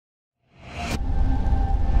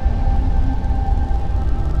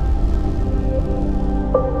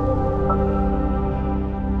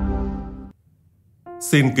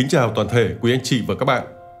Xin kính chào toàn thể quý anh chị và các bạn.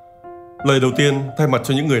 Lời đầu tiên, thay mặt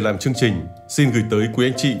cho những người làm chương trình, xin gửi tới quý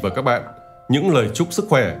anh chị và các bạn những lời chúc sức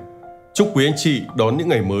khỏe. Chúc quý anh chị đón những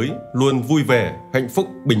ngày mới luôn vui vẻ, hạnh phúc,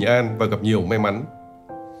 bình an và gặp nhiều may mắn.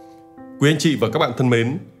 Quý anh chị và các bạn thân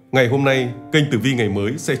mến, ngày hôm nay, kênh Tử Vi Ngày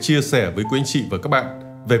Mới sẽ chia sẻ với quý anh chị và các bạn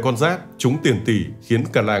về con giáp trúng tiền tỷ khiến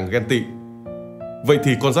cả làng ghen tị. Vậy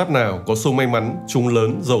thì con giáp nào có số may mắn, trúng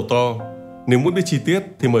lớn, giàu to? Nếu muốn biết chi tiết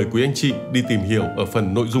thì mời quý anh chị đi tìm hiểu ở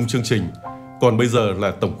phần nội dung chương trình. Còn bây giờ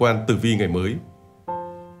là tổng quan tử vi ngày mới.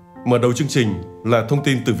 Mở đầu chương trình là thông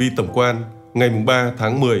tin tử vi tổng quan ngày 3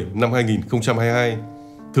 tháng 10 năm 2022,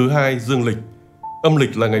 thứ hai dương lịch, âm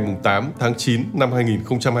lịch là ngày 8 tháng 9 năm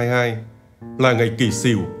 2022, là ngày Kỷ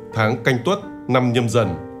Sửu, tháng Canh Tuất, năm Nhâm Dần,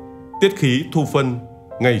 tiết khí thu phân,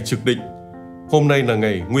 ngày trực định. Hôm nay là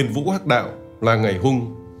ngày Nguyên Vũ Hắc Đạo, là ngày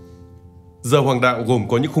hung. Giờ hoàng đạo gồm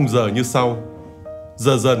có những khung giờ như sau: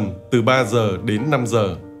 giờ Dần từ 3 giờ đến 5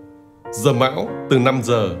 giờ, giờ Mão từ 5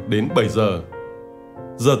 giờ đến 7 giờ,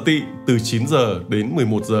 giờ Tỵ từ 9 giờ đến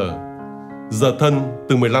 11 giờ, giờ Thân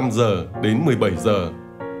từ 15 giờ đến 17 giờ,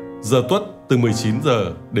 giờ Tuất từ 19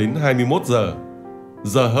 giờ đến 21 giờ,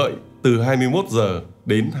 giờ Hợi từ 21 giờ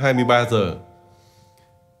đến 23 giờ.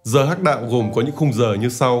 Giờ Hắc Đạo gồm có những khung giờ như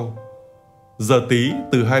sau: giờ Tý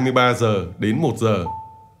từ 23 giờ đến 1 giờ,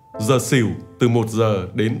 giờ Sửu từ 1 giờ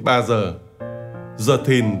đến 3 giờ, giờ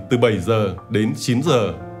Thìn từ 7 giờ đến 9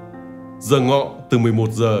 giờ, giờ Ngọ từ 11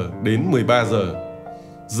 giờ đến 13 giờ,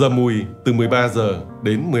 giờ Mùi từ 13 giờ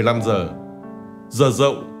đến 15 giờ, giờ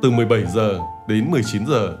Dậu từ 17 giờ đến 19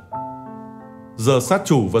 giờ, giờ Sát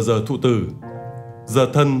Chủ và giờ Thụ Tử, giờ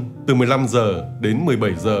Thân từ 15 giờ đến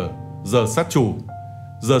 17 giờ, giờ Sát Chủ,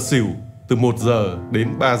 giờ Sửu từ 1 giờ đến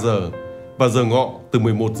 3 giờ và giờ Ngọ từ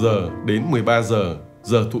 11 giờ đến 13 giờ,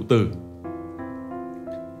 giờ Thụ Tử.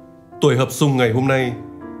 Tuổi hợp xung ngày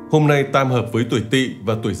hôm nay tam hợp với tuổi Tỵ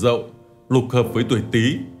và tuổi Dậu, lục hợp với tuổi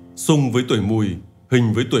Tý, xung với tuổi Mùi,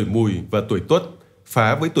 hình với tuổi Mùi và tuổi Tuất,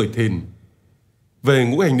 phá với tuổi Thìn. Về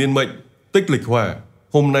ngũ hành niên mệnh, tích lịch hỏa,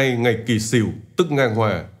 hôm nay ngày Kỷ Sửu tức ngang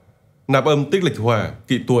hỏa, nạp âm tích lịch hỏa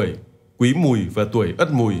kỵ tuổi Quý Mùi và tuổi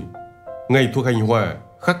Ất Mùi. Ngày thuộc hành hỏa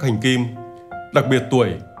khắc hành kim, đặc biệt tuổi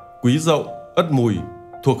Quý Dậu, Ất Mùi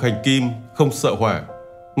thuộc hành kim không sợ hỏa,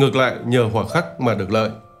 ngược lại nhờ hỏa khắc mà được lợi.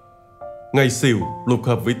 Ngày Sửu lục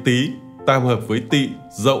hợp với Tý, tam hợp với Tỵ,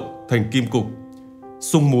 Dậu thành kim cục,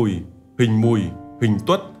 xung Mùi, hình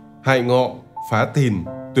Tuất, hại Ngọ, phá Thìn,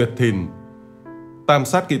 tuyệt Thìn. Tam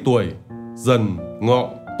sát kỵ tuổi Dần, Ngọ,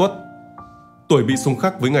 Tuất. Tuổi bị xung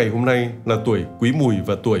khắc với ngày hôm nay là tuổi Quý Mùi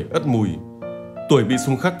và tuổi Ất Mùi. Tuổi bị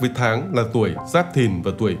xung khắc với tháng là tuổi Giáp Thìn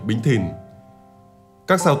và tuổi Bính Thìn.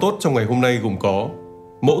 Các sao tốt trong ngày hôm nay gồm có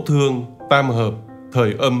Mẫu Thương, tam hợp,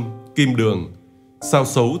 thời âm, kim đường. Sao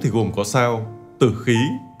xấu thì gồm có sao Tử Khí,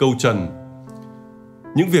 Câu Trần.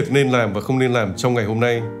 Những việc nên làm và không nên làm trong ngày hôm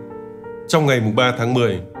nay. Trong ngày 3 tháng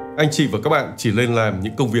 10, anh chị và các bạn chỉ nên làm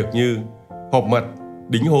những công việc như họp mặt,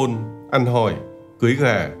 đính hôn, ăn hỏi, cưới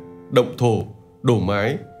gà, động thổ, đổ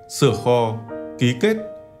mái, sửa kho, ký kết,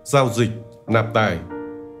 giao dịch, nạp tài.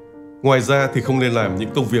 Ngoài ra thì không nên làm những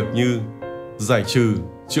công việc như giải trừ,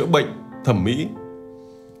 chữa bệnh, thẩm mỹ.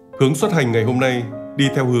 Hướng xuất hành ngày hôm nay đi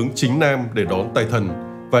theo hướng chính nam để đón tài thần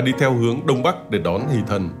và đi theo hướng đông bắc để đón hỷ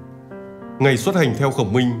thần. Ngày xuất hành theo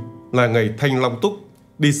khổng minh là ngày Thanh Long Túc,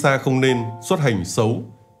 đi xa không nên, xuất hành xấu,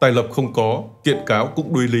 tài lộc không có, kiện cáo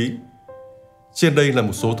cũng đuối lý. Trên đây là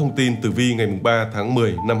một số thông tin tử vi ngày 3 tháng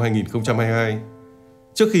 10 năm 2022.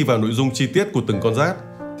 Trước khi vào nội dung chi tiết của từng con giáp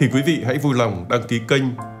thì quý vị hãy vui lòng đăng ký kênh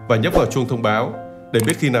và nhấp vào chuông thông báo để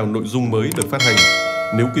biết khi nào nội dung mới được phát hành,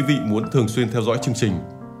 nếu quý vị muốn thường xuyên theo dõi chương trình.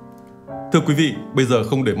 Thưa quý vị, bây giờ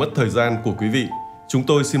không để mất thời gian của quý vị, chúng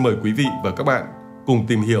tôi xin mời quý vị và các bạn cùng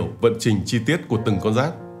tìm hiểu vận trình chi tiết của từng con giáp.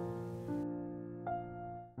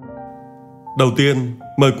 Đầu tiên,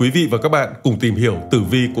 mời quý vị và các bạn cùng tìm hiểu tử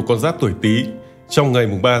vi của con giáp tuổi Tý trong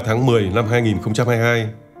ngày 3 tháng 10 năm 2022.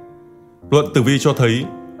 Luận tử vi cho thấy,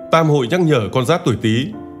 tam hội nhắc nhở con giáp tuổi Tý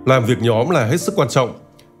làm việc nhóm là hết sức quan trọng,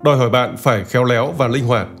 đòi hỏi bạn phải khéo léo và linh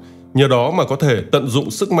hoạt, nhờ đó mà có thể tận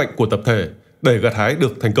dụng sức mạnh của tập thể để gặt hái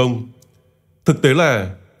được thành công. Thực tế là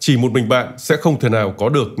chỉ một mình bạn sẽ không thể nào có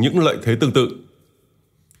được những lợi thế tương tự.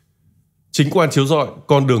 Chính quan chiếu rọi,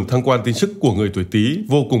 con đường thăng quan tiến chức của người tuổi Tý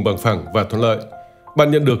vô cùng bằng phẳng và thuận lợi.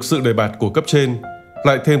 Bạn nhận được sự đề bạt của cấp trên,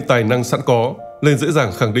 lại thêm tài năng sẵn có nên dễ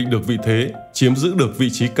dàng khẳng định được vị thế, chiếm giữ được vị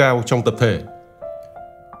trí cao trong tập thể.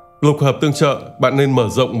 Lục hợp tương trợ, bạn nên mở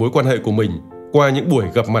rộng mối quan hệ của mình qua những buổi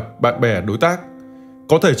gặp mặt bạn bè đối tác.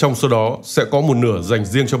 Có thể trong số đó sẽ có một nửa dành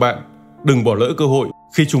riêng cho bạn. Đừng bỏ lỡ cơ hội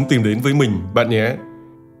khi chúng tìm đến với mình bạn nhé.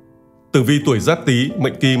 Tử vi tuổi Giáp Tý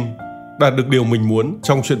mệnh Kim, đạt được điều mình muốn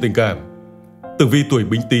trong chuyện tình cảm. Tử vi tuổi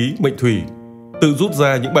Bính Tý mệnh Thủy, tự rút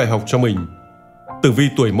ra những bài học cho mình. Tử vi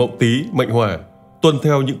tuổi Mậu Tý mệnh Hỏa, tuân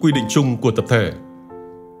theo những quy định chung của tập thể.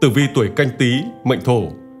 Tử vi tuổi Canh Tý mệnh Thổ,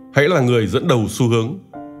 hãy là người dẫn đầu xu hướng.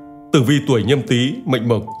 Tử vi tuổi Nhâm Tý mệnh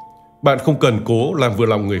Mộc, bạn không cần cố làm vừa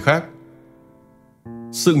lòng người khác.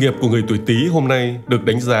 Sự nghiệp của người tuổi Tý hôm nay được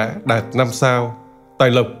đánh giá đạt 5 sao, tài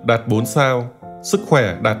lộc đạt 4 sao, sức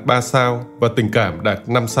khỏe đạt 3 sao và tình cảm đạt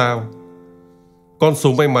 5 sao. Con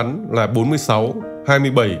số may mắn là 46,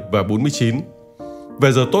 27 và 49.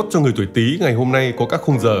 Về giờ tốt cho người tuổi Tý ngày hôm nay có các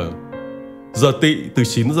khung giờ. Giờ Tỵ từ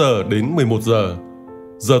 9 giờ đến 11 giờ,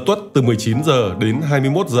 giờ Tuất từ 19 giờ đến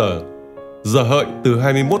 21 giờ, giờ Hợi từ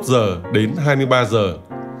 21 giờ đến 23 giờ.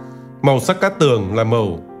 Màu sắc cát tường là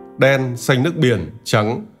màu đen, xanh nước biển,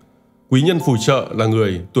 trắng. Quý nhân phù trợ là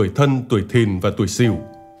người tuổi Thân, tuổi Thìn và tuổi Sửu.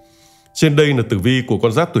 Trên đây là tử vi của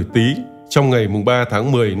con giáp tuổi Tý trong ngày mùng 3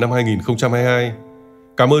 tháng 10 năm 2022.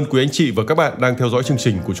 Cảm ơn quý anh chị và các bạn đang theo dõi chương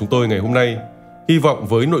trình của chúng tôi ngày hôm nay. Hy vọng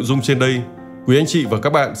với nội dung trên đây, quý anh chị và các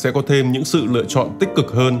bạn sẽ có thêm những sự lựa chọn tích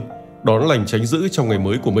cực hơn, đón lành tránh dữ trong ngày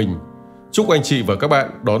mới của mình. Chúc anh chị và các bạn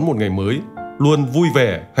đón một ngày mới luôn vui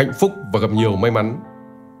vẻ, hạnh phúc và gặp nhiều may mắn.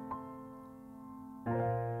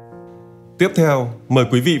 Tiếp theo, mời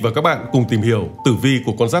quý vị và các bạn cùng tìm hiểu tử vi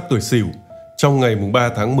của con giáp tuổi Sửu trong ngày mùng 3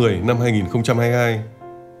 tháng 10 năm 2022.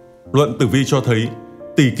 Luận tử vi cho thấy,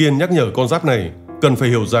 Tỷ Kiên nhắc nhở con giáp này cần phải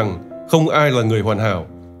hiểu rằng không ai là người hoàn hảo,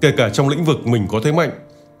 kể cả trong lĩnh vực mình có thế mạnh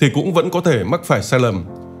thì cũng vẫn có thể mắc phải sai lầm.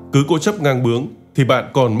 Cứ cố chấp ngang bướng thì bạn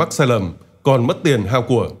còn mắc sai lầm, còn mất tiền hao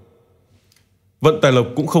của. Vận tài lộc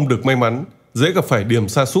cũng không được may mắn, dễ gặp phải điểm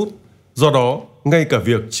sa sút. Do đó, ngay cả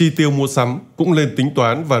việc chi tiêu mua sắm cũng nên tính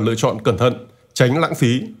toán và lựa chọn cẩn thận, tránh lãng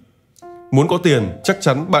phí. Muốn có tiền, chắc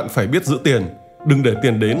chắn bạn phải biết giữ tiền, đừng để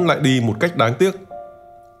tiền đến lại đi một cách đáng tiếc.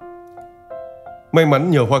 May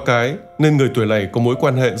mắn nhờ hoa cái nên người tuổi này có mối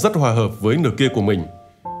quan hệ rất hòa hợp với nửa kia của mình.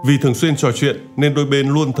 Vì thường xuyên trò chuyện nên đôi bên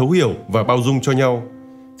luôn thấu hiểu và bao dung cho nhau.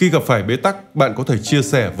 Khi gặp phải bế tắc, bạn có thể chia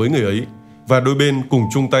sẻ với người ấy và đôi bên cùng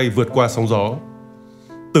chung tay vượt qua sóng gió.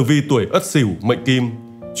 Tử vi tuổi Ất Sửu mệnh Kim,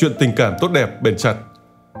 chuyện tình cảm tốt đẹp bền chặt.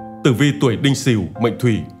 Tử vi tuổi Đinh Sửu mệnh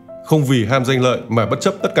Thủy, không vì ham danh lợi mà bất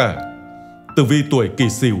chấp tất cả. Tử vi tuổi Kỷ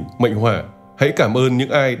Sửu mệnh Hỏa, hãy cảm ơn những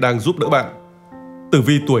ai đang giúp đỡ bạn. Tử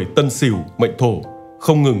vi tuổi Tân Sửu mệnh Thổ,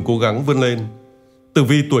 không ngừng cố gắng vươn lên. Tử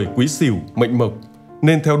vi tuổi Quý Sửu mệnh Mộc,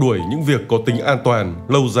 nên theo đuổi những việc có tính an toàn,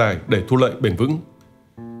 lâu dài để thu lợi bền vững.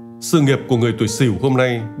 Sự nghiệp của người tuổi Sửu hôm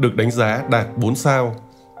nay được đánh giá đạt 4 sao,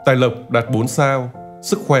 tài lộc đạt 4 sao,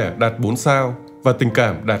 sức khỏe đạt 4 sao và tình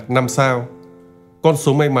cảm đạt 5 sao. Con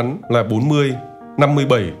số may mắn là 40,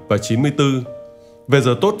 57 và 94. Về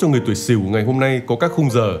giờ tốt cho người tuổi Sửu ngày hôm nay có các khung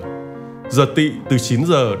giờ. Giờ Tỵ từ 9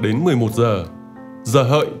 giờ đến 11 giờ, giờ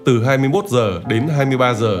Hợi từ 21 giờ đến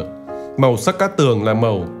 23 giờ. Màu sắc cát tường là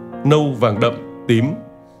màu nâu, vàng đậm, tím.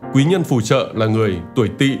 Quý nhân phù trợ là người tuổi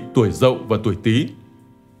Tỵ, tuổi Dậu và tuổi Tý.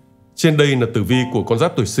 Trên đây là tử vi của con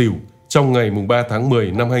giáp tuổi Sửu trong ngày mùng 3 tháng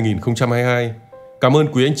 10 năm 2022. Cảm ơn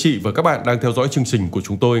quý anh chị và các bạn đang theo dõi chương trình của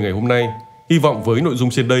chúng tôi ngày hôm nay. Hy vọng với nội dung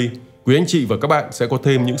trên đây, quý anh chị và các bạn sẽ có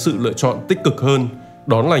thêm những sự lựa chọn tích cực hơn,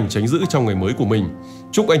 đón lành tránh dữ trong ngày mới của mình.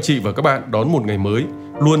 Chúc anh chị và các bạn đón một ngày mới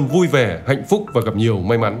luôn vui vẻ, hạnh phúc và gặp nhiều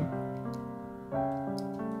may mắn.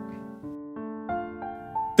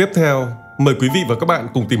 Tiếp theo, mời quý vị và các bạn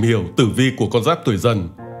cùng tìm hiểu tử vi của con giáp tuổi Dần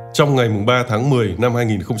trong ngày mùng 3 tháng 10 năm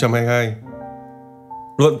 2022.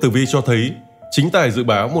 Luận tử vi cho thấy, chính tài dự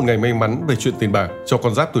báo một ngày may mắn về chuyện tiền bạc cho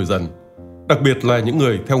con giáp tuổi Dần, đặc biệt là những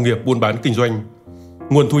người theo nghiệp buôn bán kinh doanh.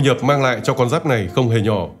 Nguồn thu nhập mang lại cho con giáp này không hề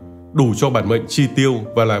nhỏ, đủ cho bản mệnh chi tiêu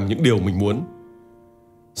và làm những điều mình muốn.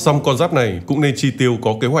 Song con giáp này cũng nên chi tiêu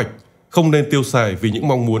có kế hoạch, không nên tiêu xài vì những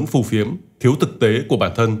mong muốn phù phiếm, thiếu thực tế của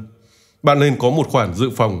bản thân. Bạn nên có một khoản dự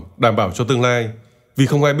phòng đảm bảo cho tương lai, vì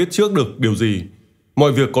không ai biết trước được điều gì.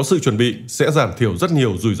 Mọi việc có sự chuẩn bị sẽ giảm thiểu rất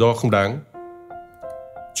nhiều rủi ro không đáng.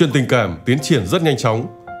 Chuyện tình cảm tiến triển rất nhanh chóng,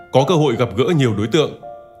 có cơ hội gặp gỡ nhiều đối tượng.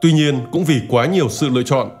 Tuy nhiên cũng vì quá nhiều sự lựa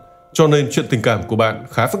chọn, cho nên chuyện tình cảm của bạn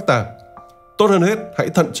khá phức tạp. Tốt hơn hết, hãy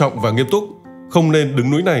thận trọng và nghiêm túc, không nên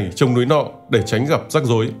đứng núi này trông núi nọ để tránh gặp rắc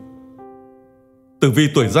rối. Tử vi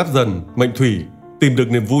tuổi Giáp Dần mệnh Thủy, tìm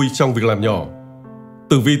được niềm vui trong việc làm nhỏ.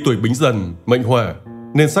 Tử vi tuổi Bính Dần mệnh Hỏa,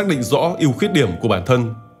 nên xác định rõ ưu khuyết điểm của bản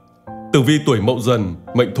thân. Tử vi tuổi Mậu Dần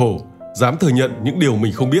mệnh Thổ, dám thừa nhận những điều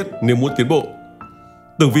mình không biết nếu muốn tiến bộ.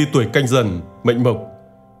 Tử vi tuổi Canh Dần mệnh Mộc,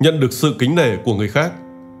 nhận được sự kính nể của người khác.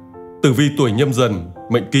 Tử vi tuổi Nhâm Dần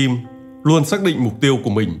mệnh Kim, luôn xác định mục tiêu của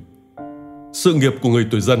mình. Sự nghiệp của người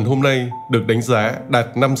tuổi Dần hôm nay được đánh giá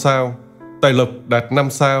đạt 5 sao, tài lộc đạt 5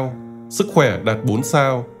 sao, sức khỏe đạt 4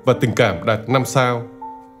 sao và tình cảm đạt 5 sao.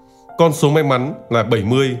 Con số may mắn là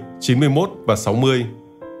 70, 91 và 60.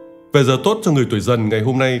 Về giờ tốt cho người tuổi Dần ngày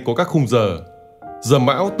hôm nay có các khung giờ. Giờ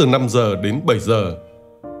Mão từ 5 giờ đến 7 giờ.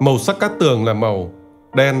 Màu sắc cát tường là màu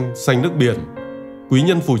đen, xanh nước biển. Quý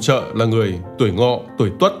nhân phù trợ là người tuổi Ngọ,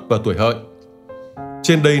 tuổi Tuất và tuổi Hợi.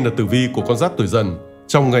 Trên đây là tử vi của con giáp tuổi Dần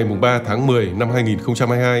trong ngày 3 tháng 10 năm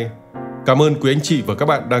 2022. Cảm ơn quý anh chị và các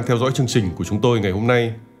bạn đang theo dõi chương trình của chúng tôi ngày hôm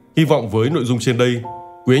nay. Hy vọng với nội dung trên đây,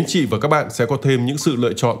 quý anh chị và các bạn sẽ có thêm những sự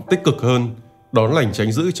lựa chọn tích cực hơn, đón lành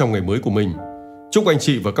tránh dữ trong ngày mới của mình. Chúc anh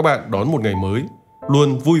chị và các bạn đón một ngày mới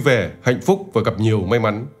luôn vui vẻ, hạnh phúc và gặp nhiều may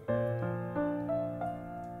mắn.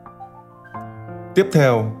 Tiếp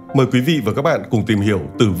theo, mời quý vị và các bạn cùng tìm hiểu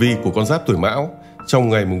tử vi của con giáp tuổi Mão trong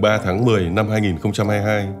ngày 3 tháng 10 năm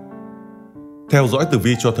 2022. Theo dõi tử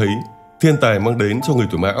vi cho thấy, thiên tài mang đến cho người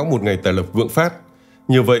tuổi Mão một ngày tài lộc vượng phát.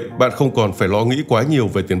 Như vậy, bạn không còn phải lo nghĩ quá nhiều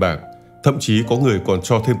về tiền bạc, thậm chí có người còn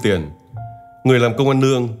cho thêm tiền. Người làm công ăn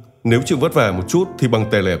lương, nếu chịu vất vả một chút thì bằng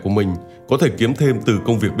tài lẻ của mình có thể kiếm thêm từ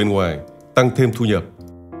công việc bên ngoài, tăng thêm thu nhập.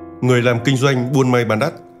 Người làm kinh doanh buôn may bán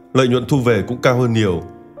đắt, lợi nhuận thu về cũng cao hơn nhiều,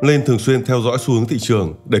 nên thường xuyên theo dõi xu hướng thị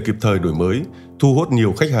trường để kịp thời đổi mới, thu hút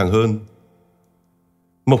nhiều khách hàng hơn.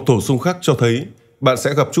 Mộc thổ xung khắc cho thấy bạn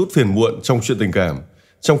sẽ gặp chút phiền muộn trong chuyện tình cảm,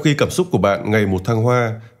 trong khi cảm xúc của bạn ngày một thăng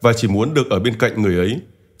hoa và chỉ muốn được ở bên cạnh người ấy,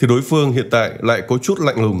 thì đối phương hiện tại lại có chút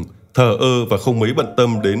lạnh lùng, thờ ơ và không mấy bận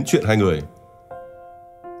tâm đến chuyện hai người.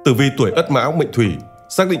 Tử vi tuổi Ất Mão mệnh Thủy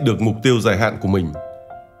xác định được mục tiêu dài hạn của mình.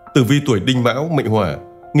 Tử vi tuổi Đinh Mão mệnh Hỏa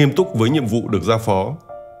nghiêm túc với nhiệm vụ được giao phó.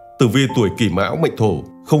 Tử vi tuổi Kỷ Mão mệnh Thổ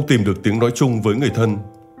không tìm được tiếng nói chung với người thân.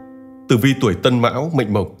 Tử vi tuổi Tân Mão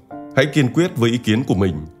mệnh Mộc hãy kiên quyết với ý kiến của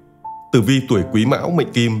mình. Tử vi tuổi Quý Mão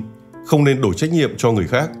mệnh Kim không nên đổ trách nhiệm cho người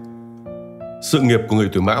khác. Sự nghiệp của người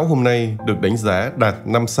tuổi Mão hôm nay được đánh giá đạt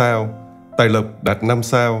 5 sao, tài lộc đạt 5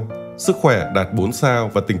 sao, sức khỏe đạt 4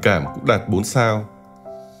 sao và tình cảm cũng đạt 4 sao.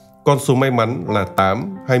 Con số may mắn là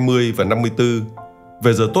 8, 20 và 54.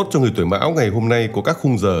 Về giờ tốt cho người tuổi Mão ngày hôm nay có các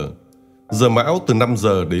khung giờ. Giờ Mão từ 5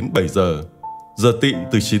 giờ đến 7 giờ. Giờ Tỵ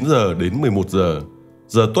từ 9 giờ đến 11 giờ.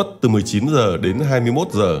 Giờ Tuất từ 19 giờ đến 21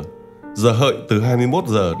 giờ. Giờ Hợi từ 21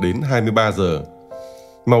 giờ đến 23 giờ.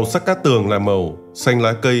 Màu sắc cát tường là màu xanh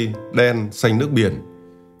lá cây, đen, xanh nước biển.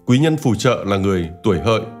 Quý nhân phù trợ là người tuổi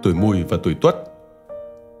Hợi, tuổi Mùi và tuổi Tuất.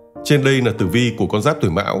 Trên đây là tử vi của con giáp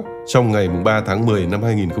tuổi Mão trong ngày 3 tháng 10 năm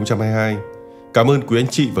 2022. Cảm ơn quý anh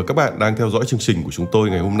chị và các bạn đang theo dõi chương trình của chúng tôi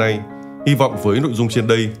ngày hôm nay. Hy vọng với nội dung trên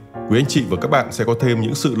đây, quý anh chị và các bạn sẽ có thêm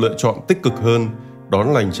những sự lựa chọn tích cực hơn,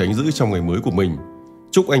 đón lành tránh dữ trong ngày mới của mình.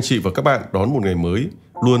 Chúc anh chị và các bạn đón một ngày mới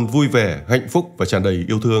luôn vui vẻ, hạnh phúc và tràn đầy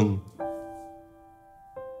yêu thương.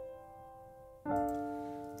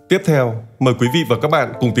 Tiếp theo, mời quý vị và các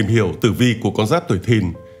bạn cùng tìm hiểu tử vi của con giáp tuổi Thìn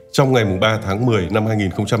trong ngày 3 tháng 10 năm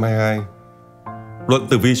 2022. Luận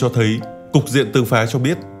tử vi cho thấy, cục diện tương phá cho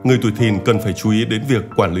biết người tuổi Thìn cần phải chú ý đến việc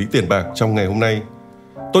quản lý tiền bạc trong ngày hôm nay.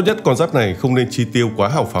 Tốt nhất con giáp này không nên chi tiêu quá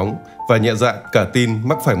hào phóng và nhẹ dạ cả tin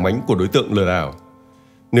mắc phải mánh của đối tượng lừa đảo.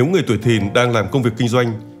 Nếu người tuổi Thìn đang làm công việc kinh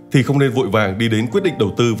doanh thì không nên vội vàng đi đến quyết định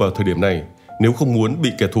đầu tư vào thời điểm này nếu không muốn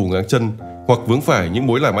bị kẻ thù ngáng chân hoặc vướng phải những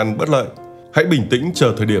mối làm ăn bất lợi. Hãy bình tĩnh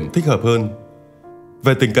chờ thời điểm thích hợp hơn.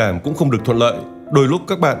 Về tình cảm cũng không được thuận lợi, đôi lúc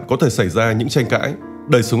các bạn có thể xảy ra những tranh cãi,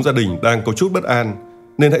 đời sống gia đình đang có chút bất an,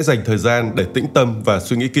 nên hãy dành thời gian để tĩnh tâm và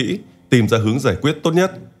suy nghĩ kỹ, tìm ra hướng giải quyết tốt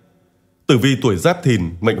nhất. Tử vi tuổi Giáp Thìn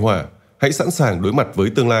mệnh Hỏa hãy sẵn sàng đối mặt với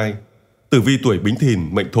tương lai. Tử vi tuổi Bính Thìn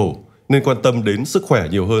mệnh Thổ nên quan tâm đến sức khỏe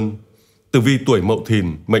nhiều hơn. Tử vi tuổi Mậu Thìn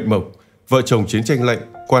mệnh Mộc, vợ chồng chiến tranh lạnh,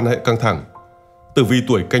 quan hệ căng thẳng. Tử vi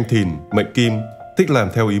tuổi Canh Thìn mệnh Kim, thích làm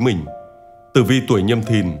theo ý mình. Tử vi tuổi Nhâm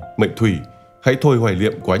Thìn mệnh Thủy, hãy thôi hoài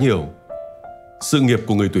niệm quá nhiều. Sự nghiệp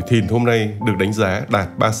của người tuổi Thìn hôm nay được đánh giá đạt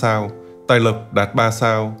 3 sao, tài lộc đạt 3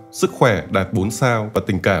 sao, sức khỏe đạt 4 sao và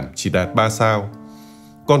tình cảm chỉ đạt 3 sao.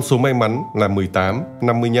 Con số may mắn là 18,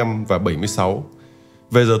 55 và 76.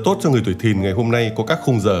 Về giờ tốt cho người tuổi Thìn ngày hôm nay có các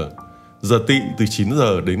khung giờ. Giờ Tỵ từ 9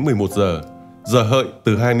 giờ đến 11 giờ. Giờ Hợi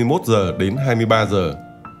từ 21 giờ đến 23 giờ.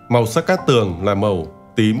 Màu sắc cát tường là màu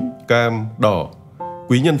tím, cam, đỏ.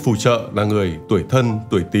 Quý nhân phù trợ là người tuổi Thân,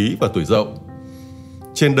 tuổi Tý và tuổi Dậu.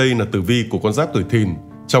 Trên đây là tử vi của con giáp tuổi Thìn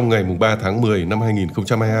trong ngày 3 tháng 10 năm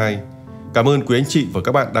 2022. Cảm ơn quý anh chị và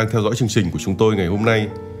các bạn đang theo dõi chương trình của chúng tôi ngày hôm nay.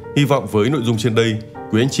 Hy vọng với nội dung trên đây,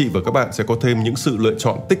 quý anh chị và các bạn sẽ có thêm những sự lựa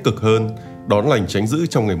chọn tích cực hơn, đón lành tránh dữ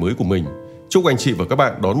trong ngày mới của mình. Chúc anh chị và các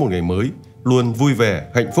bạn đón một ngày mới luôn vui vẻ,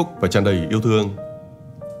 hạnh phúc và tràn đầy yêu thương.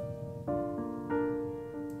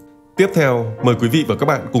 Tiếp theo, mời quý vị và các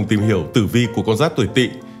bạn cùng tìm hiểu tử vi của con giáp tuổi Tỵ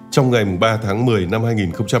trong ngày 3 tháng 10 năm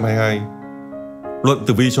 2022. Luận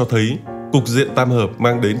tử vi cho thấy, cục diện tam hợp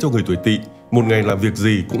mang đến cho người tuổi Tỵ một ngày làm việc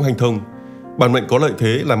gì cũng hanh thông. Bản mệnh có lợi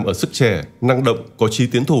thế làm ở sức trẻ, năng động, có chí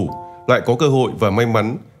tiến thủ, lại có cơ hội và may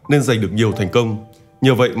mắn nên giành được nhiều thành công.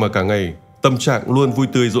 Nhờ vậy mà cả ngày, tâm trạng luôn vui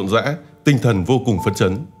tươi rộn rã, tinh thần vô cùng phấn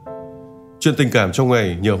chấn. Chuyện tình cảm trong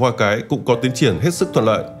ngày nhờ hoa cái cũng có tiến triển hết sức thuận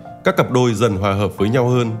lợi. Các cặp đôi dần hòa hợp với nhau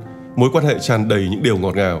hơn, mối quan hệ tràn đầy những điều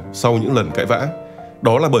ngọt ngào sau những lần cãi vã.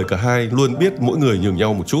 Đó là bởi cả hai luôn biết mỗi người nhường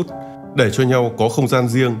nhau một chút, để cho nhau có không gian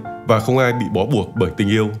riêng và không ai bị bó buộc bởi tình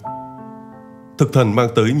yêu. Thực thần mang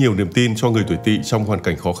tới nhiều niềm tin cho người tuổi Tỵ trong hoàn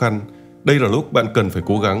cảnh khó khăn. Đây là lúc bạn cần phải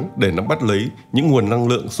cố gắng để nắm bắt lấy những nguồn năng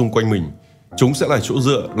lượng xung quanh mình. Chúng sẽ là chỗ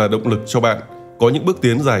dựa, là động lực cho bạn có những bước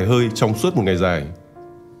tiến dài hơi trong suốt một ngày dài.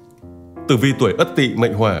 Tử vi tuổi Ất Tỵ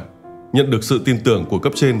mệnh Hỏa, nhận được sự tin tưởng của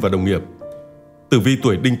cấp trên và đồng nghiệp. Tử vi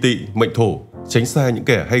tuổi Đinh Tỵ mệnh Thổ, tránh xa những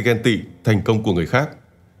kẻ hay ghen tị thành công của người khác.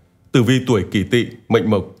 Tử vi tuổi Kỷ Tỵ mệnh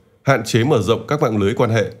Mộc, hạn chế mở rộng các mạng lưới quan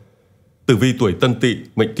hệ. Tử vi tuổi Tân Tỵ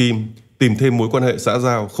mệnh Kim, tìm thêm mối quan hệ xã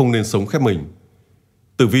giao, không nên sống khép mình.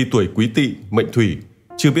 Tử vi tuổi Quý Tỵ mệnh Thủy,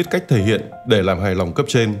 chưa biết cách thể hiện để làm hài lòng cấp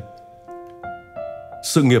trên.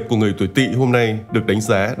 Sự nghiệp của người tuổi Tỵ hôm nay được đánh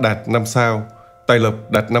giá đạt 5 sao, tài lộc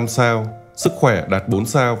đạt 5 sao, sức khỏe đạt 4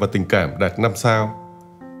 sao và tình cảm đạt 5 sao.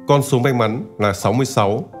 Con số may mắn là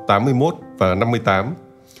 66, 81 và 58.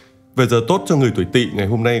 Về giờ tốt cho người tuổi Tỵ ngày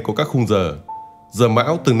hôm nay có các khung giờ. Giờ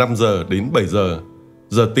Mão từ 5 giờ đến 7 giờ,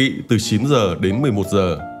 giờ Tỵ từ 9 giờ đến 11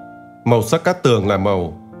 giờ. Màu sắc cát tường là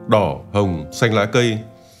màu đỏ, hồng, xanh lá cây.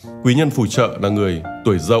 Quý nhân phù trợ là người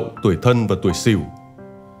tuổi Dậu, tuổi Thân và tuổi Sửu.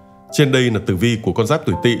 Trên đây là tử vi của con giáp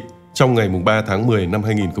tuổi Tỵ trong ngày 3 tháng 10 năm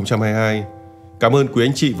 2022. Cảm ơn quý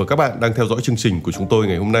anh chị và các bạn đang theo dõi chương trình của chúng tôi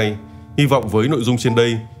ngày hôm nay. Hy vọng với nội dung trên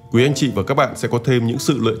đây, quý anh chị và các bạn sẽ có thêm những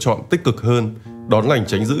sự lựa chọn tích cực hơn, đón lành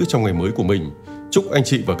tránh dữ trong ngày mới của mình. Chúc anh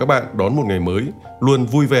chị và các bạn đón một ngày mới luôn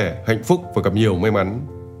vui vẻ, hạnh phúc và gặp nhiều may mắn.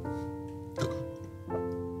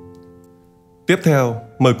 Tiếp theo,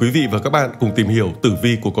 mời quý vị và các bạn cùng tìm hiểu tử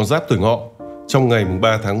vi của con giáp tuổi Ngọ trong ngày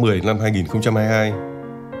 3 tháng 10 năm 2022.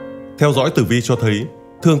 Theo dõi tử vi cho thấy,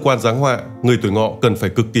 thương quan giáng họa, người tuổi Ngọ cần phải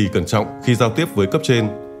cực kỳ cẩn trọng khi giao tiếp với cấp trên.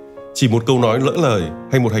 Chỉ một câu nói lỡ lời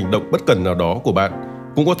hay một hành động bất cẩn nào đó của bạn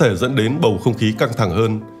cũng có thể dẫn đến bầu không khí căng thẳng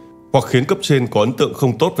hơn, hoặc khiến cấp trên có ấn tượng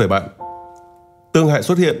không tốt về bạn. Tương hại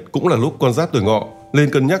xuất hiện cũng là lúc con giáp tuổi Ngọ nên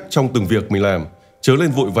cân nhắc trong từng việc mình làm, chớ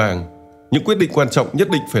lên vội vàng. Những quyết định quan trọng nhất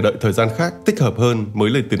định phải đợi thời gian khác thích hợp hơn mới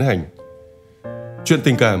lên tiến hành. Chuyện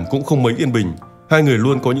tình cảm cũng không mấy yên bình, hai người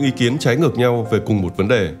luôn có những ý kiến trái ngược nhau về cùng một vấn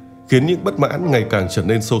đề, khiến những bất mãn ngày càng trở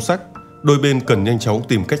nên sâu sắc. Đôi bên cần nhanh chóng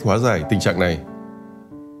tìm cách hóa giải tình trạng này.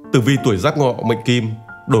 Tử vi tuổi Giáp Ngọ mệnh Kim,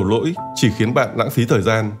 đổ lỗi chỉ khiến bạn lãng phí thời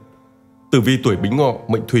gian. Tử vi tuổi Bính Ngọ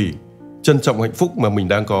mệnh Thủy, trân trọng hạnh phúc mà mình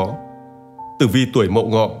đang có. Tử vi tuổi Mậu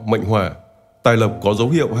Ngọ mệnh Hỏa, tài lộc có dấu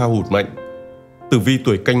hiệu hao hụt mạnh. Tử vi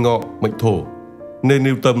tuổi Canh Ngọ mệnh Thổ, nên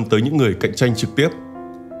lưu tâm tới những người cạnh tranh trực tiếp.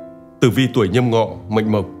 Tử vi tuổi Nhâm Ngọ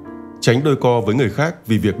mệnh Mộc, tránh đôi co với người khác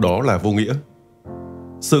vì việc đó là vô nghĩa.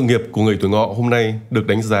 Sự nghiệp của người tuổi Ngọ hôm nay được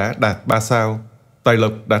đánh giá đạt 3 sao, tài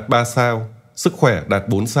lộc đạt 3 sao, sức khỏe đạt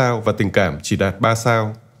 4 sao và tình cảm chỉ đạt 3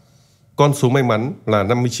 sao. Con số may mắn là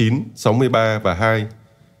 59, 63 và 2.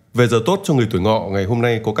 Về giờ tốt cho người tuổi Ngọ ngày hôm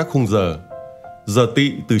nay có các khung giờ. Giờ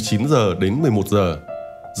Tỵ từ 9 giờ đến 11 giờ,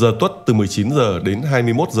 giờ Tuất từ 19 giờ đến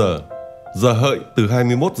 21 giờ, giờ Hợi từ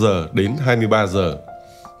 21 giờ đến 23 giờ.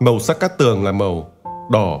 Màu sắc cát tường là màu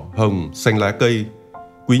đỏ, hồng, xanh lá cây.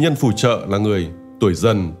 Quý nhân phù trợ là người tuổi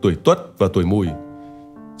Dần, tuổi Tuất và tuổi Mùi.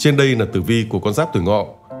 Trên đây là tử vi của con giáp tuổi Ngọ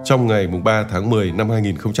trong ngày 3 tháng 10 năm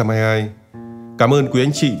 2022. Cảm ơn quý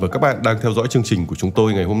anh chị và các bạn đang theo dõi chương trình của chúng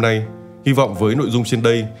tôi ngày hôm nay. Hy vọng với nội dung trên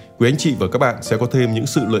đây, quý anh chị và các bạn sẽ có thêm những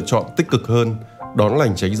sự lựa chọn tích cực hơn, đón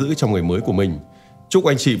lành tránh dữ trong ngày mới của mình. Chúc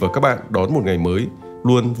anh chị và các bạn đón một ngày mới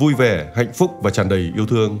luôn vui vẻ, hạnh phúc và tràn đầy yêu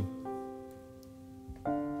thương.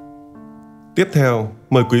 Tiếp theo,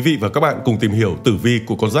 mời quý vị và các bạn cùng tìm hiểu tử vi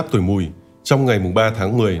của con giáp tuổi Mùi trong ngày 3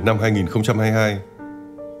 tháng 10 năm 2022.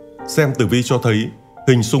 Xem tử vi cho thấy,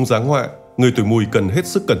 hình xung giáng họa, người tuổi Mùi cần hết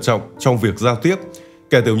sức cẩn trọng trong việc giao tiếp.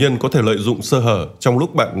 Kẻ tiểu nhân có thể lợi dụng sơ hở trong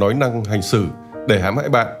lúc bạn nói năng hành xử để hãm hại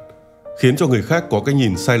bạn, khiến cho người khác có cái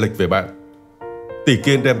nhìn sai lệch về bạn. Tỷ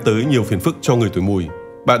kiên đem tới nhiều phiền phức cho người tuổi Mùi.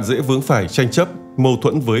 Bạn dễ vướng phải tranh chấp, mâu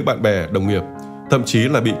thuẫn với bạn bè, đồng nghiệp, thậm chí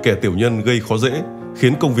là bị kẻ tiểu nhân gây khó dễ,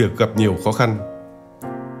 khiến công việc gặp nhiều khó khăn.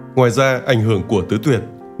 Ngoài ra, ảnh hưởng của tứ tuyệt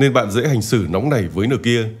nên bạn dễ hành xử nóng nảy với nửa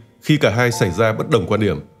kia khi cả hai xảy ra bất đồng quan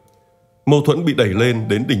điểm. Mâu thuẫn bị đẩy lên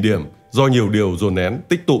đến đỉnh điểm do nhiều điều dồn nén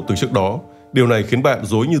tích tụ từ trước đó. Điều này khiến bạn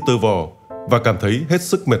rối như tơ vò và cảm thấy hết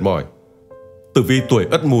sức mệt mỏi. Tử vi tuổi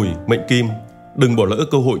Ất Mùi mệnh Kim, đừng bỏ lỡ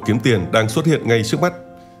cơ hội kiếm tiền đang xuất hiện ngay trước mắt.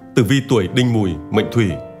 Tử vi tuổi Đinh Mùi mệnh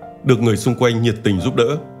Thủy, được người xung quanh nhiệt tình giúp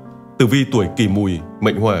đỡ. Tử vi tuổi Kỷ Mùi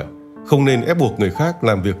mệnh Hỏa, không nên ép buộc người khác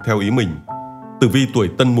làm việc theo ý mình. Tử vi tuổi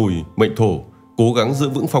Tân Mùi mệnh Thổ, cố gắng giữ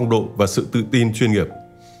vững phong độ và sự tự tin chuyên nghiệp.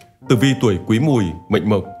 Tử vi tuổi Quý Mùi, mệnh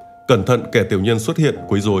Mộc, cẩn thận kẻ tiểu nhân xuất hiện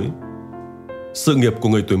quấy rối. Sự nghiệp của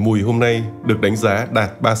người tuổi Mùi hôm nay được đánh giá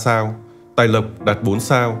đạt 3 sao, tài lộc đạt 4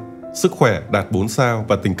 sao, sức khỏe đạt 4 sao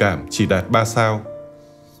và tình cảm chỉ đạt 3 sao.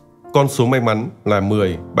 Con số may mắn là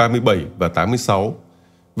 10, 37 và 86.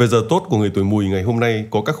 Về giờ tốt của người tuổi Mùi ngày hôm nay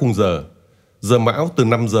có các khung giờ. Giờ Mão từ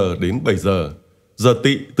 5 giờ đến 7 giờ, giờ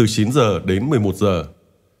Tỵ từ 9 giờ đến 11 giờ.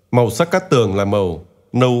 Màu sắc cát tường là màu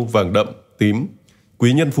nâu, vàng đậm, tím.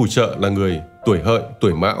 Quý nhân phù trợ là người tuổi Hợi,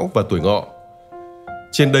 tuổi Mão và tuổi Ngọ.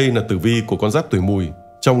 Trên đây là tử vi của con giáp tuổi Mùi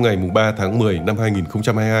trong ngày 3 tháng 10 năm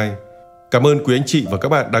 2022. Cảm ơn quý anh chị và các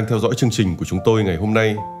bạn đang theo dõi chương trình của chúng tôi ngày hôm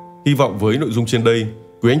nay. Hy vọng với nội dung trên đây,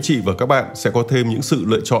 quý anh chị và các bạn sẽ có thêm những sự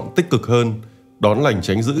lựa chọn tích cực hơn, đón lành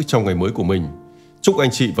tránh dữ trong ngày mới của mình. Chúc anh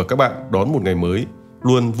chị và các bạn đón một ngày mới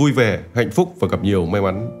luôn vui vẻ, hạnh phúc và gặp nhiều may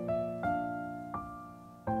mắn.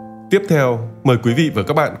 Tiếp theo, mời quý vị và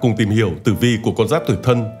các bạn cùng tìm hiểu tử vi của con giáp tuổi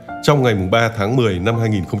Thân trong ngày 3 tháng 10 năm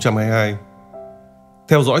 2022.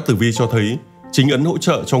 Theo dõi tử vi cho thấy, chính ấn hỗ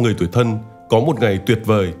trợ cho người tuổi Thân có một ngày tuyệt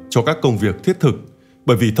vời cho các công việc thiết thực,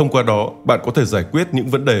 bởi vì thông qua đó bạn có thể giải quyết những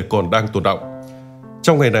vấn đề còn đang tồn đọng.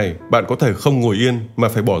 Trong ngày này, bạn có thể không ngồi yên mà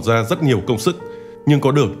phải bỏ ra rất nhiều công sức, nhưng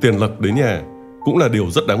có được tiền lộc đến nhà cũng là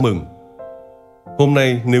điều rất đáng mừng. Hôm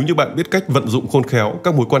nay, nếu như bạn biết cách vận dụng khôn khéo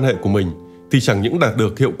các mối quan hệ của mình, thì chẳng những đạt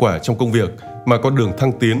được hiệu quả trong công việc, mà con đường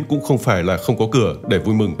thăng tiến cũng không phải là không có cửa để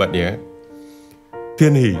vui mừng bạn nhé.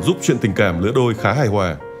 Thiên hỷ giúp chuyện tình cảm lứa đôi khá hài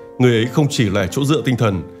hòa. Người ấy không chỉ là chỗ dựa tinh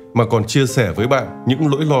thần, mà còn chia sẻ với bạn những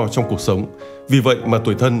nỗi lo trong cuộc sống. Vì vậy mà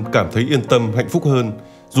tuổi Thân cảm thấy yên tâm, hạnh phúc hơn.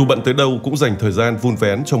 Dù bận tới đâu cũng dành thời gian vun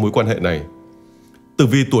vén cho mối quan hệ này. Tử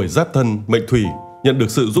vi tuổi Giáp Thân, mệnh Thủy, nhận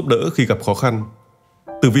được sự giúp đỡ khi gặp khó khăn.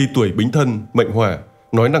 Tử vi tuổi Bính Thân, mệnh Hỏa,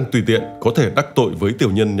 nói năng tùy tiện, có thể đắc tội với tiểu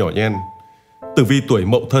nhân nhỏ nhen. Tử vi tuổi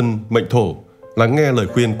Mậu Thân, mệnh Thổ, lắng nghe lời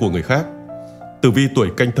khuyên của người khác. Tử vi tuổi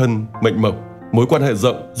Canh Thân, mệnh Mộc, mối quan hệ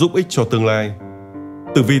rộng giúp ích cho tương lai.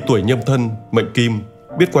 Tử vi tuổi Nhâm Thân, mệnh Kim,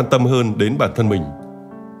 biết quan tâm hơn đến bản thân mình.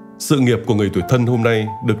 Sự nghiệp của người tuổi Thân hôm nay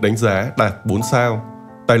được đánh giá đạt 4 sao,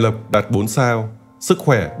 tài lộc đạt 4 sao, sức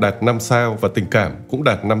khỏe đạt 5 sao và tình cảm cũng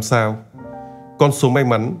đạt 5 sao. Con số may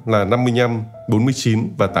mắn là 55, 49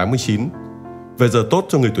 và 89. Về giờ tốt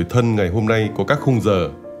cho người tuổi Thân ngày hôm nay có các khung giờ.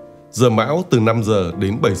 Giờ Mão từ 5 giờ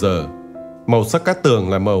đến 7 giờ. Màu sắc cát tường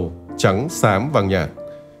là màu trắng, xám, vàng nhạt.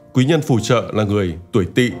 Quý nhân phù trợ là người tuổi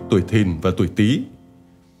Tỵ, tuổi Thìn và tuổi Tý.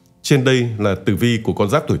 Trên đây là tử vi của con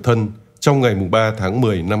giáp tuổi Thân trong ngày 3 tháng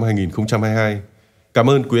 10 năm 2022. Cảm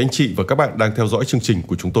ơn quý anh chị và các bạn đang theo dõi chương trình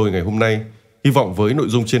của chúng tôi ngày hôm nay. Hy vọng với nội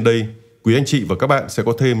dung trên đây, quý anh chị và các bạn sẽ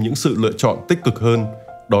có thêm những sự lựa chọn tích cực hơn,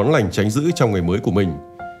 đón lành tránh dữ trong ngày mới của mình.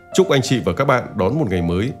 Chúc anh chị và các bạn đón một ngày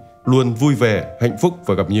mới luôn vui vẻ, hạnh phúc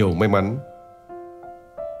và gặp nhiều may mắn.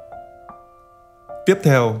 Tiếp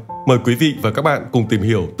theo, mời quý vị và các bạn cùng tìm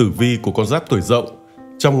hiểu tử vi của con giáp tuổi Dậu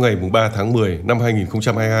trong ngày 3 tháng 10 năm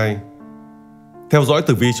 2022. Theo dõi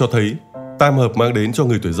tử vi cho thấy, tam hợp mang đến cho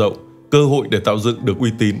người tuổi Dậu cơ hội để tạo dựng được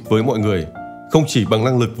uy tín với mọi người, không chỉ bằng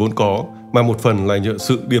năng lực vốn có mà một phần là nhờ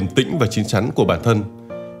sự điềm tĩnh và chín chắn của bản thân.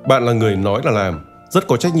 Bạn là người nói là làm, rất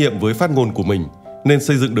có trách nhiệm với phát ngôn của mình, nên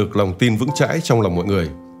xây dựng được lòng tin vững chãi trong lòng mọi người.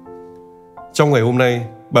 Trong ngày hôm nay,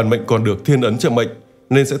 bản mệnh còn được thiên ấn trợ mệnh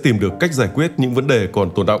nên sẽ tìm được cách giải quyết những vấn đề còn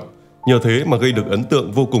tồn đọng, nhờ thế mà gây được ấn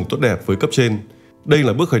tượng vô cùng tốt đẹp với cấp trên. Đây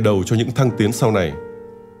là bước khởi đầu cho những thăng tiến sau này.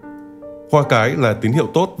 Hoa cái là tín hiệu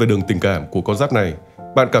tốt về đường tình cảm của con giáp này.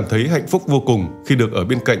 Bạn cảm thấy hạnh phúc vô cùng khi được ở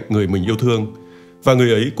bên cạnh người mình yêu thương, và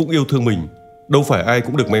người ấy cũng yêu thương mình. Đâu phải ai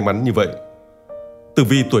cũng được may mắn như vậy. Tử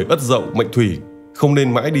vi tuổi Ất Dậu, mệnh Thủy, không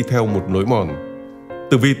nên mãi đi theo một lối mòn.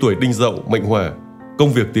 Tử vi tuổi Đinh Dậu, mệnh Hỏa, công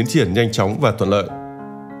việc tiến triển nhanh chóng và thuận lợi.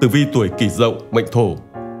 Tử vi tuổi Kỷ Dậu, mệnh Thổ,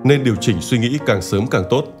 nên điều chỉnh suy nghĩ càng sớm càng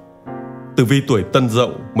tốt. Tử vi tuổi Tân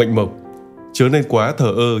Dậu, mệnh Mộc, chớ nên quá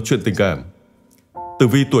thờ ơ chuyện tình cảm. Tử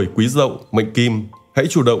vi tuổi Quý Dậu, mệnh Kim, hãy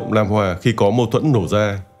chủ động làm hòa khi có mâu thuẫn nổ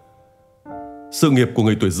ra. Sự nghiệp của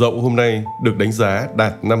người tuổi Dậu hôm nay được đánh giá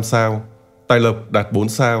đạt 5 sao, tài lộc đạt 4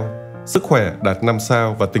 sao, sức khỏe đạt 5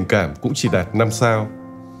 sao và tình cảm cũng chỉ đạt 5 sao.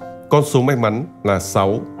 Con số may mắn là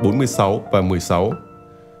 6, 46 và 16.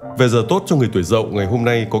 Về giờ tốt cho người tuổi Dậu ngày hôm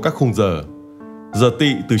nay có các khung giờ. Giờ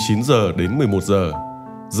Tỵ từ 9 giờ đến 11 giờ.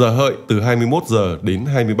 Giờ Hợi từ 21 giờ đến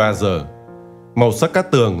 23 giờ. Màu sắc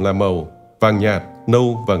cát tường là màu vàng nhạt,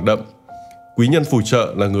 nâu, vàng đậm. Quý nhân phù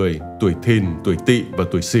trợ là người tuổi Thìn, tuổi Tỵ và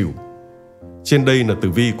tuổi Sửu. Trên đây là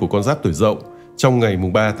tử vi của con giáp tuổi Dậu trong ngày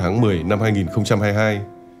 3 tháng 10 năm 2022.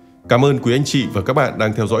 Cảm ơn quý anh chị và các bạn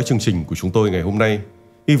đang theo dõi chương trình của chúng tôi ngày hôm nay.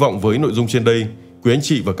 Hy vọng với nội dung trên đây, quý anh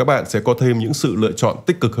chị và các bạn sẽ có thêm những sự lựa chọn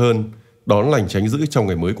tích cực hơn, đón lành tránh dữ trong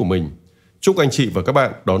ngày mới của mình. Chúc anh chị và các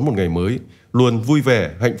bạn đón một ngày mới luôn vui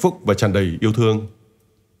vẻ, hạnh phúc và tràn đầy yêu thương.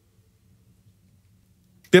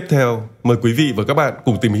 Tiếp theo, mời quý vị và các bạn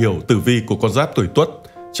cùng tìm hiểu tử vi của con giáp tuổi Tuất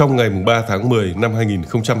trong ngày 3 tháng 10 năm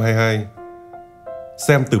 2022.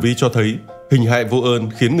 Xem tử vi cho thấy hình hại vô ơn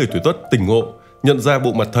khiến người tuổi Tuất tỉnh ngộ, nhận ra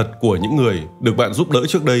bộ mặt thật của những người được bạn giúp đỡ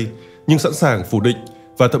trước đây nhưng sẵn sàng phủ định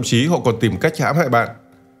và thậm chí họ còn tìm cách hãm hại bạn.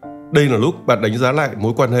 Đây là lúc bạn đánh giá lại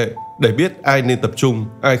mối quan hệ để biết ai nên tập trung,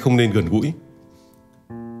 ai không nên gần gũi.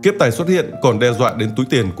 Kiếp tài xuất hiện còn đe dọa đến túi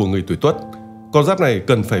tiền của người tuổi Tuất. Con giáp này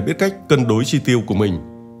cần phải biết cách cân đối chi tiêu của mình.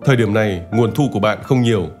 Thời điểm này, nguồn thu của bạn không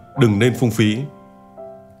nhiều, đừng nên phung phí.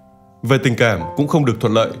 Về tình cảm cũng không được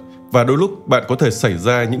thuận lợi và đôi lúc bạn có thể xảy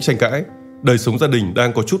ra những tranh cãi. Đời sống gia đình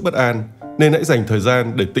đang có chút bất an nên hãy dành thời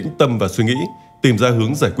gian để tĩnh tâm và suy nghĩ, tìm ra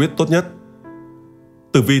hướng giải quyết tốt nhất.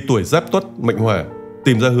 Tử vi tuổi Giáp Tuất mệnh Hỏa,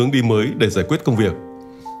 tìm ra hướng đi mới để giải quyết công việc.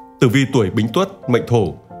 Tử vi tuổi Bính Tuất mệnh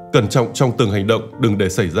Thổ, cẩn trọng trong từng hành động, đừng để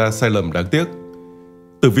xảy ra sai lầm đáng tiếc.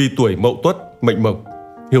 Tử vi tuổi Mậu Tuất mệnh Mộc,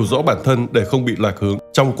 hiểu rõ bản thân để không bị lạc hướng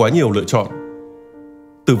trong quá nhiều lựa chọn.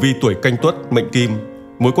 Tử vi tuổi Canh Tuất mệnh Kim,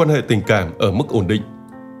 mối quan hệ tình cảm ở mức ổn định.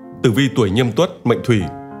 Tử vi tuổi Nhâm Tuất mệnh Thủy,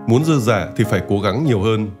 muốn dư giả thì phải cố gắng nhiều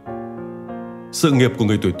hơn. Sự nghiệp của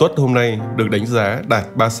người tuổi Tuất hôm nay được đánh giá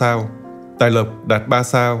đạt 3 sao, tài lộc đạt 3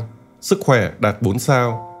 sao, sức khỏe đạt 4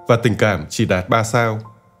 sao và tình cảm chỉ đạt 3 sao.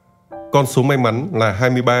 Con số may mắn là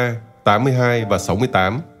 23, 82 và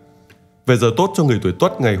 68. Về giờ tốt cho người tuổi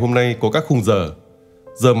Tuất ngày hôm nay có các khung giờ.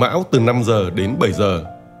 Giờ Mão từ 5 giờ đến 7 giờ,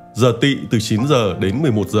 giờ Tỵ từ 9 giờ đến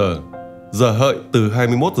 11 giờ, giờ Hợi từ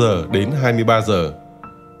 21 giờ đến 23 giờ.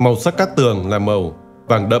 Màu sắc cát tường là màu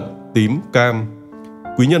vàng đậm, tím, cam.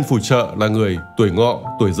 Quý nhân phù trợ là người tuổi Ngọ,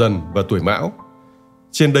 tuổi Dần và tuổi Mão.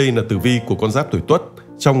 Trên đây là tử vi của con giáp tuổi Tuất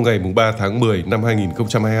trong ngày 3 tháng 10 năm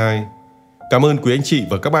 2022. Cảm ơn quý anh chị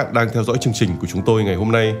và các bạn đang theo dõi chương trình của chúng tôi ngày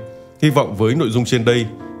hôm nay. Hy vọng với nội dung trên đây,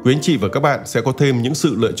 quý anh chị và các bạn sẽ có thêm những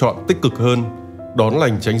sự lựa chọn tích cực hơn, đón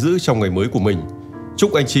lành tránh dữ trong ngày mới của mình.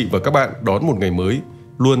 Chúc anh chị và các bạn đón một ngày mới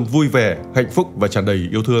luôn vui vẻ, hạnh phúc và tràn đầy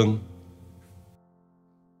yêu thương.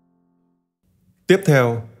 Tiếp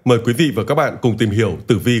theo, mời quý vị và các bạn cùng tìm hiểu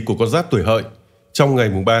tử vi của con giáp tuổi Hợi trong ngày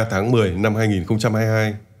 3 tháng 10 năm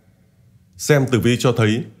 2022. Xem tử vi cho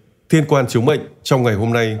thấy, thiên quan chiếu mệnh trong ngày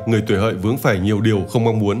hôm nay người tuổi Hợi vướng phải nhiều điều không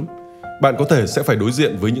mong muốn. Bạn có thể sẽ phải đối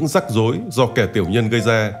diện với những rắc rối do kẻ tiểu nhân gây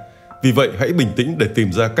ra. Vì vậy hãy bình tĩnh để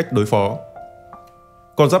tìm ra cách đối phó.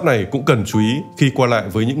 Con giáp này cũng cần chú ý khi qua lại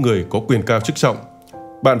với những người có quyền cao chức trọng.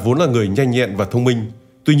 Bạn vốn là người nhanh nhẹn và thông minh,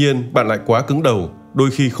 tuy nhiên bạn lại quá cứng đầu,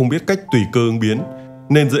 đôi khi không biết cách tùy cơ ứng biến,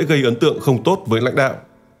 nên dễ gây ấn tượng không tốt với lãnh đạo.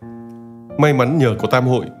 May mắn nhờ có tam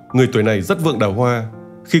hội, người tuổi này rất vượng đào hoa.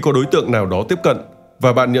 Khi có đối tượng nào đó tiếp cận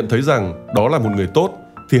và bạn nhận thấy rằng đó là một người tốt,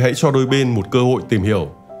 thì hãy cho đôi bên một cơ hội tìm hiểu.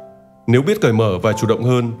 Nếu biết cởi mở và chủ động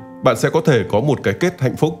hơn, bạn sẽ có thể có một cái kết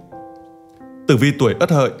hạnh phúc. Tử vi tuổi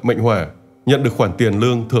Ất Hợi mệnh Hỏa, nhận được khoản tiền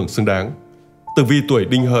lương thưởng xứng đáng. Tử vi tuổi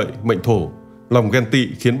Đinh Hợi mệnh Thổ, lòng ghen tị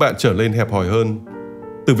khiến bạn trở nên hẹp hòi hơn.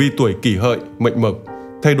 Tử vi tuổi Kỷ Hợi mệnh Mộc,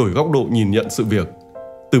 thay đổi góc độ nhìn nhận sự việc.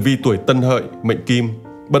 Tử vi tuổi Tân Hợi mệnh Kim,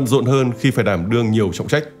 bận rộn hơn khi phải đảm đương nhiều trọng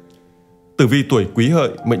trách. Tử vi tuổi Quý Hợi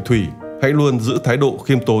mệnh Thủy, hãy luôn giữ thái độ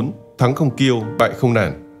khiêm tốn, thắng không kiêu, bại không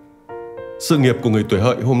nản. Sự nghiệp của người tuổi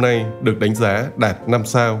Hợi hôm nay được đánh giá đạt 5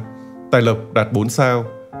 sao, tài lộc đạt 4 sao,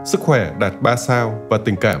 sức khỏe đạt 3 sao và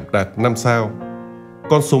tình cảm đạt 5 sao.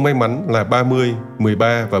 Con số may mắn là 30,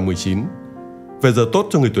 13 và 19. Về giờ tốt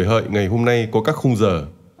cho người tuổi Hợi ngày hôm nay có các khung giờ.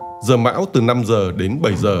 Giờ Mão từ 5 giờ đến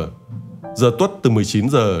 7 giờ, giờ Tuất từ 19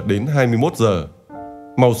 giờ đến 21 giờ.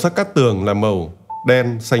 Màu sắc cát tường là màu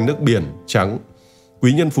đen, xanh nước biển, trắng.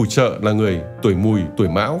 Quý nhân phù trợ là người tuổi Mùi, tuổi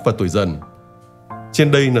Mão và tuổi Dần.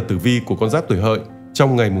 Trên đây là tử vi của con giáp tuổi Hợi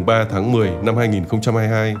trong ngày 3 tháng 10 năm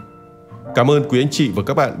 2022. Cảm ơn quý anh chị và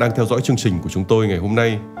các bạn đang theo dõi chương trình của chúng tôi ngày hôm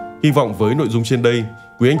nay. Hy vọng với nội dung trên đây,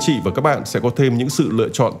 quý anh chị và các bạn sẽ có thêm những sự lựa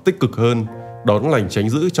chọn tích cực hơn, đón lành tránh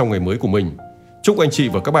dữ trong ngày mới của mình. Chúc anh chị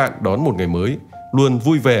và các bạn đón một ngày mới luôn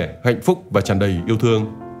vui vẻ, hạnh phúc và tràn đầy yêu thương.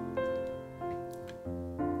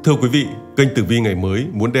 Thưa quý vị, kênh Tử Vi Ngày Mới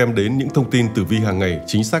muốn đem đến những thông tin tử vi hàng ngày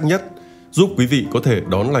chính xác nhất, giúp quý vị có thể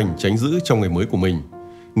đón lành tránh dữ trong ngày mới của mình.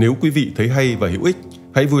 Nếu quý vị thấy hay và hữu ích,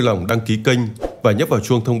 hãy vui lòng đăng ký kênh và nhấp vào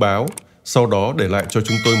chuông thông báo, sau đó để lại cho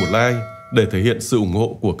chúng tôi một like để thể hiện sự ủng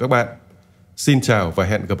hộ của các bạn. Xin chào và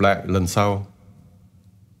hẹn gặp lại lần sau.